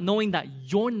without knowing that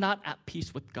you're not at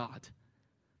peace with God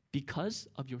because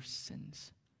of your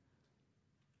sins.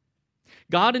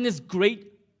 God, in His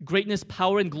greatness,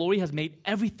 power, and glory, has made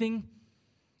everything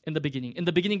in the beginning. In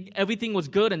the beginning, everything was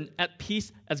good and at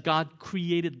peace as God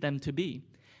created them to be.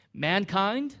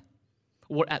 Mankind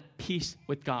were at peace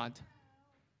with God.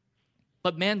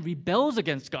 But man rebels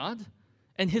against God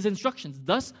and His instructions.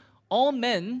 Thus, all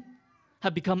men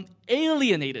have become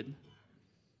alienated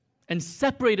and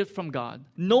separated from God,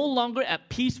 no longer at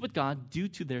peace with God due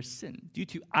to their sin, due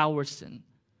to our sin.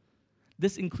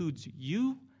 This includes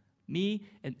you, me,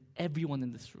 and everyone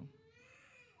in this room.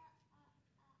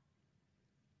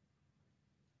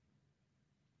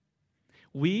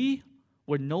 We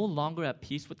were no longer at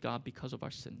peace with God because of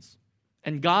our sins.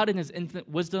 And God, in His infinite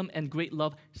wisdom and great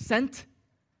love, sent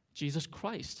Jesus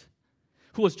Christ,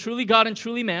 who was truly God and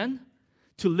truly man,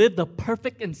 to live the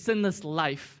perfect and sinless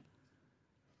life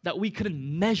that we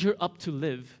couldn't measure up to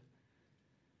live,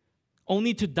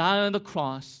 only to die on the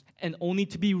cross and only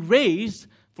to be raised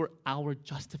for our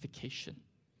justification.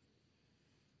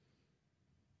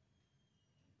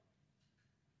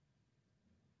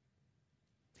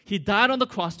 He died on the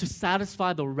cross to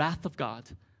satisfy the wrath of God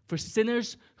for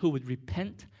sinners who would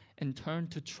repent and turn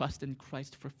to trust in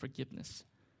Christ for forgiveness.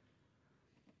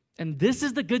 And this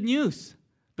is the good news,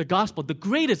 the gospel, the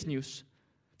greatest news,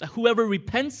 that whoever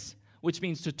repents, which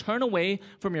means to turn away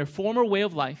from your former way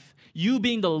of life, you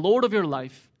being the Lord of your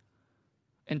life,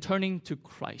 and turning to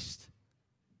Christ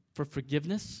for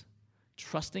forgiveness,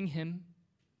 trusting Him,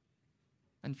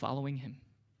 and following Him.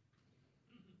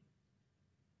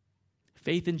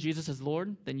 Faith in Jesus as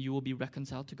Lord, then you will be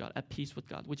reconciled to God, at peace with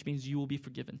God, which means you will be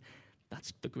forgiven.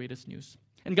 That's the greatest news.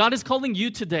 And God is calling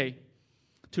you today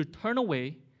to turn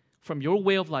away from your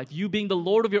way of life, you being the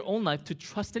Lord of your own life, to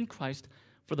trust in Christ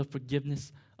for the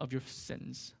forgiveness of your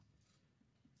sins.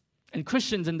 And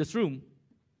Christians in this room,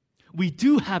 we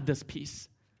do have this peace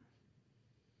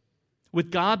with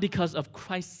God because of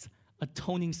Christ's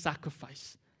atoning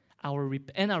sacrifice, our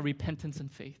repentance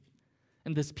and faith.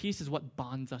 And this peace is what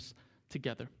bonds us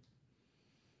together.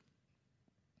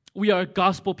 We are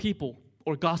gospel people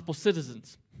or gospel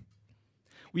citizens.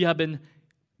 We have been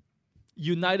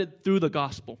united through the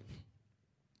gospel.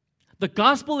 The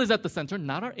gospel is at the center,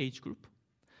 not our age group,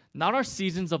 not our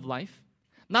seasons of life,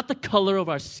 not the color of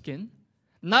our skin,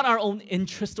 not our own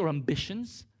interests or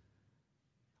ambitions.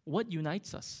 What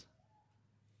unites us?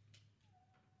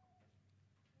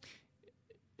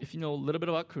 If you know a little bit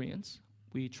about Koreans,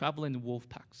 we travel in wolf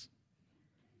packs.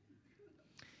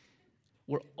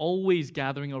 We're always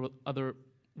gathering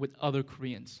with other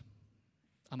Koreans.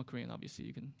 I'm a Korean, obviously,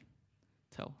 you can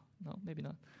tell. No, maybe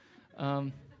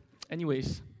not.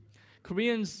 Anyways,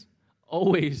 Koreans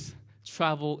always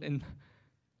travel in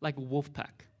like a wolf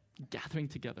pack, gathering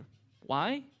together.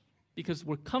 Why? Because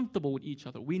we're comfortable with each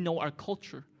other. We know our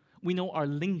culture. We know our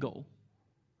lingo.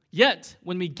 Yet,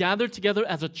 when we gather together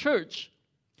as a church,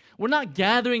 we're not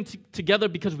gathering together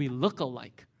because we look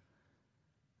alike.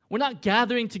 We're not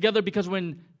gathering together because we're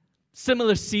in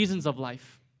similar seasons of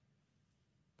life,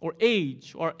 or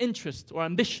age, or interests, or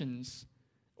ambitions,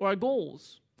 or our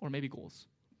goals, or maybe goals.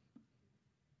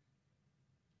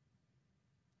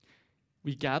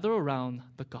 We gather around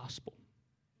the gospel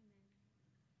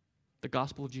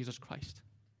of Jesus Christ.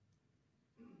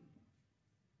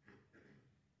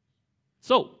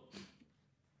 So,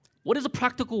 what is a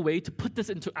practical way to put this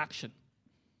into action?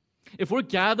 If we're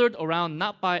gathered around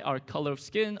not by our color of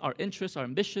skin, our interests, our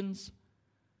ambitions,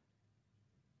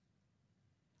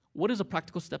 what is a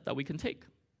practical step that we can take?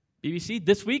 BBC,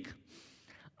 this week,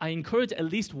 I encourage at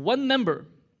least one member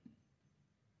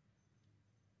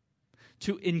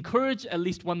to encourage at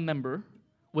least one member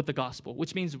with the gospel,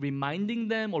 which means reminding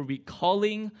them or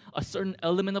recalling a certain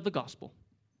element of the gospel.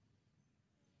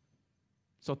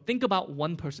 So think about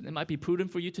one person. It might be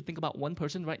prudent for you to think about one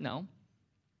person right now,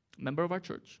 a member of our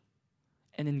church,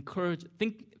 and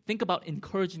think about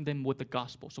encouraging them with the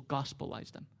gospel. So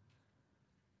gospelize them.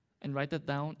 And write that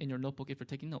down in your notebook if you're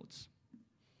taking notes.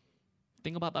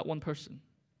 Think about that one person.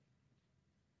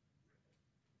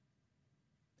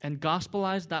 And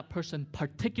gospelize that person,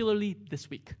 particularly this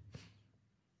week.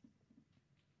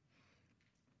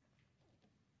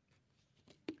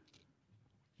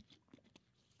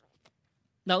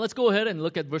 Now let's go ahead and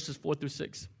look at verses 4 through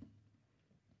 6.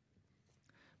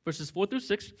 Verses 4 through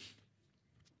 6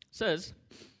 says,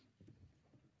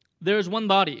 "There is one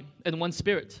body and one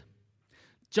Spirit,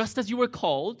 just as you were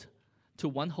called to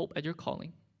one hope at your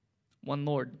calling, one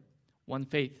Lord, one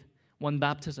faith, one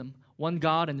baptism, one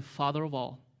God and Father of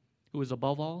all, who is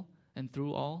above all and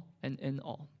through all and in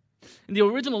all." In the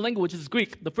original language, which is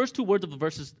Greek, the first two words of the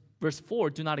verse 4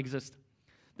 do not exist.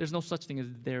 There's no such thing as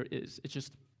there is.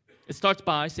 It starts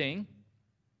by saying,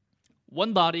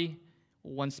 one body,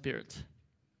 one Spirit,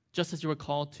 just as you were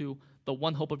called to the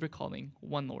one hope of your calling,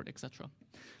 one Lord, etc.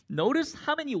 Notice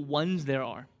how many ones there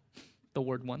are. The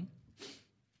word one.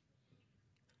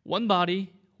 One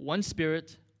body, one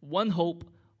Spirit, one hope,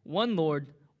 one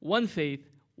Lord, one faith,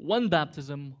 one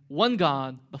baptism, one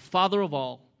God, the Father of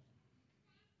all.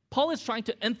 Paul is trying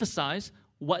to emphasize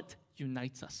what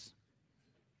unites us.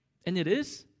 And it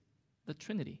is the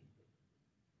Trinity.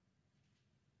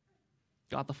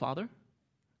 God the Father,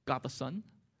 God the Son,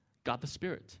 God the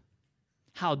Spirit.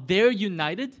 How they're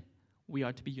united, we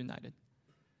are to be united.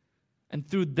 And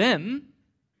through them,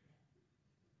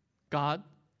 God,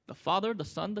 the Father, the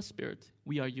Son, the Spirit,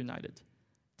 we are united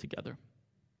together.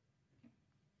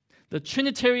 The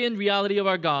Trinitarian reality of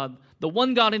our God, the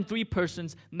one God in three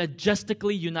persons,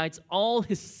 majestically unites all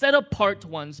His set-apart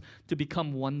ones to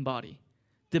become one body,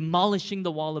 demolishing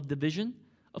the wall of division,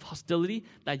 of hostility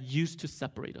that used to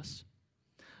separate us.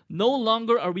 No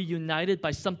longer are we united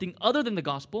by something other than the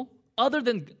gospel, other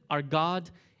than our God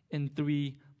in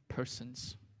three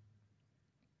persons.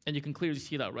 And you can clearly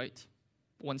see that, right?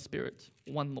 One Spirit,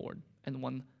 one Lord, and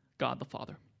one God the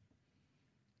Father.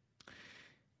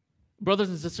 Brothers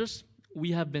and sisters,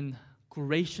 we have been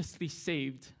graciously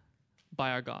saved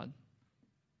by our God.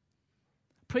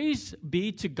 Praise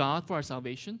be to God for our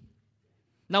salvation.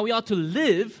 Now we ought to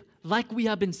live like we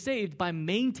have been saved by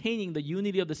maintaining the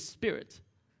unity of the Spirit,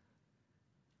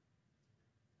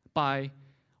 by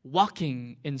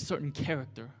walking in certain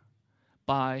character,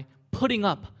 by putting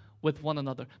up with one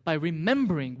another, by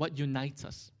remembering what unites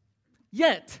us.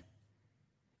 Yet,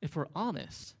 if we're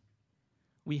honest,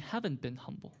 we haven't been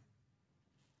humble.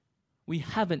 We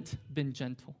haven't been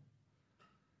gentle.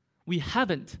 We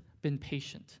haven't been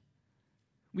patient.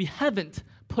 We haven't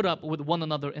put up with one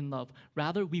another in love.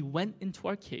 Rather, we went into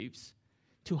our caves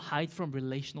to hide from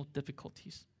relational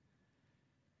difficulties.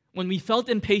 When we felt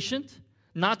impatient,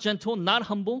 not gentle, not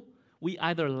humble, we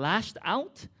either lashed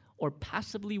out or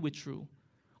passively withdrew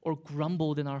or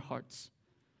grumbled in our hearts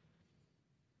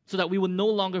so that we would no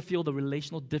longer feel the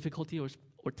relational difficulty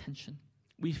or tension.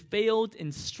 We failed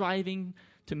in striving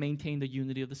to maintain the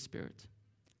unity of the Spirit.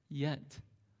 Yet,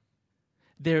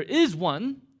 there is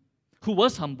one who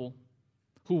was humble,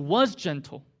 who was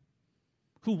gentle,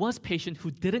 who was patient,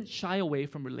 who didn't shy away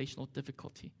from relational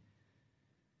difficulty.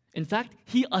 In fact,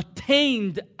 he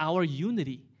attained our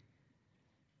unity.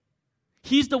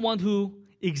 He's the one who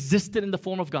existed in the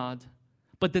form of God,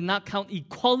 but did not count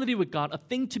equality with God a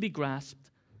thing to be grasped.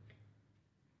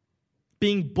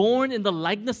 Being born in the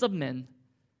likeness of men,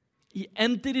 he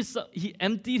emptied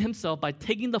himself by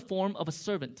taking the form of a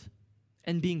servant,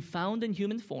 and being found in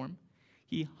human form,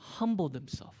 he humbled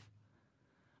himself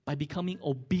by becoming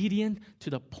obedient to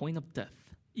the point of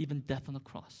death, even death on the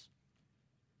cross.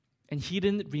 And he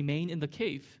didn't remain in the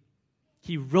cave.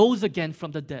 He rose again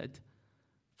from the dead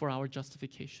for our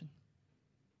justification.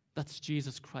 That's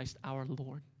Jesus Christ, our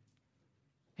Lord.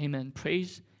 Amen.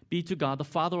 Praise be to God, the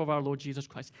Father of our Lord Jesus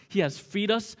Christ. He has freed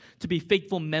us to be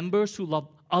faithful members who love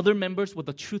other members with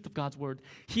the truth of God's word.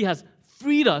 He has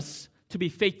freed us to be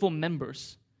faithful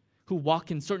members who walk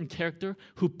in certain character,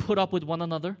 who put up with one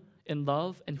another in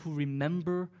love, and who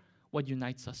remember what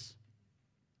unites us.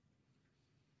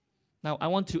 Now, I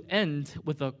want to end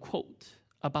with a quote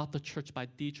about the church by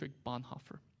Dietrich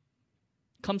Bonhoeffer.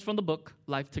 It comes from the book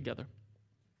Life Together.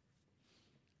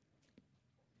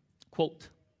 Quote,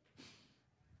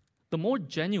 "The more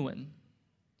genuine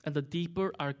and the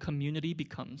deeper our community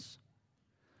becomes,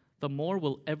 the more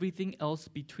will everything else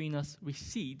between us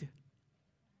recede.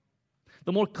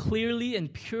 The more clearly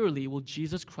and purely will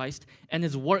Jesus Christ and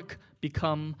his work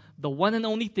become the one and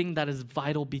only thing that is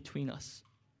vital between us.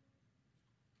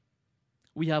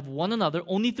 We have one another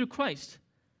only through Christ.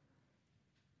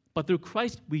 But through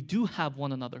Christ, we do have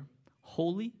one another,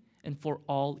 wholly and for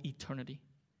all eternity.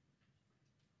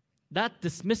 That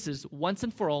dismisses once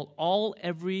and for all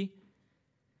every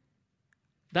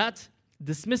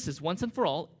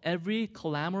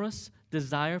clamorous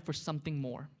desire for something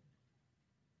more.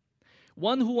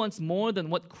 One who wants more than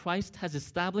what Christ has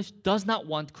established does not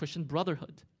want Christian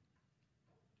brotherhood.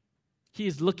 He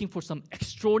is looking for some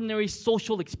extraordinary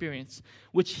social experience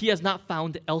which he has not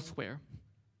found elsewhere.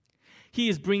 He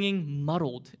is bringing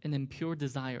muddled and impure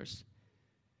desires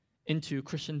into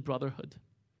Christian brotherhood.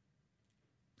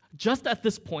 Just at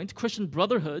this point, Christian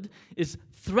brotherhood is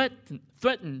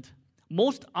threatened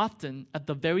most often at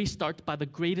the very start by the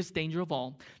greatest danger of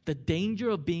all, the danger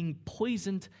of being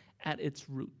poisoned at its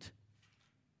root.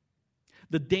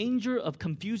 The danger of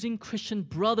confusing Christian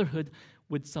brotherhood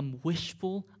with some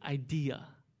wishful idea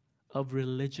of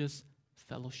religious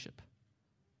fellowship,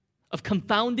 of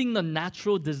confounding the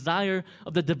natural desire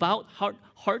of the devout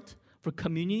heart for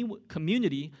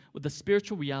community with the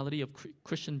spiritual reality of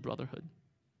Christian brotherhood.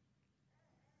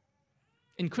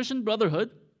 In Christian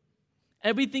brotherhood,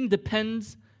 everything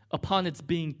depends upon its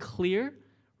being clear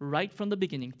right from the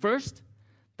beginning. First,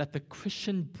 that the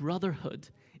Christian brotherhood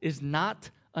is not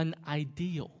an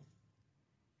ideal,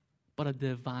 but a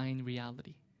divine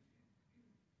reality.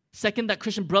 Second, that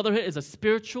Christian brotherhood is a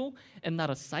spiritual and not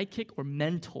a psychic or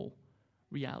mental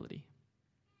reality.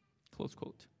 Close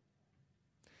quote.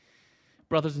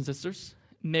 Brothers and sisters,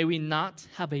 may we not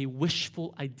have a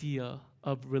wishful idea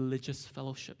of religious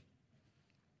fellowship.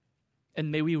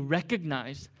 And may we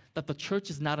recognize that the church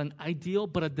is not an ideal,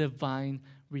 but a divine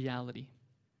reality.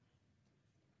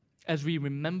 As we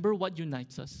remember what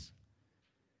unites us,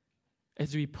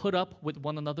 as we put up with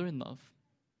one another in love,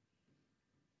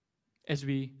 as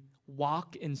we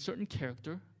walk in certain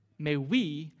character, may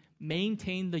we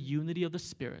maintain the unity of the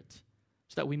Spirit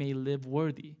so that we may live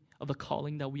worthy of the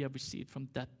calling that we have received from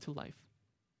death to life.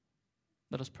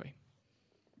 Let us pray.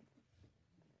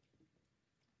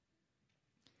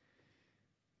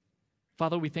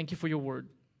 Father, we thank you for your word.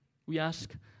 We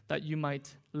ask that you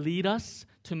might lead us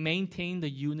to maintain the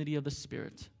unity of the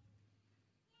Spirit.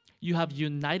 You have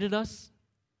united us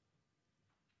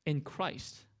in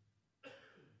Christ,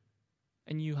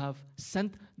 and you have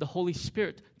sent the Holy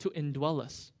Spirit to indwell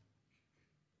us.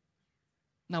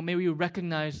 Now may we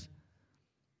recognize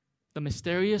the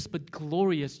mysterious but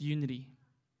glorious unity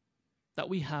that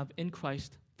we have in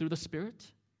Christ through the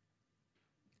Spirit.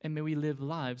 And may we live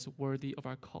lives worthy of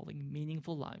our calling,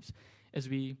 meaningful lives, as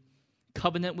we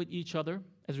covenant with each other,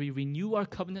 as we renew our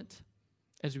covenant,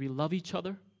 as we love each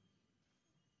other,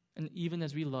 and even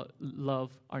as we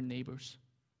love our neighbors.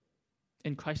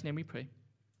 In Christ's name we pray.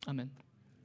 Amen.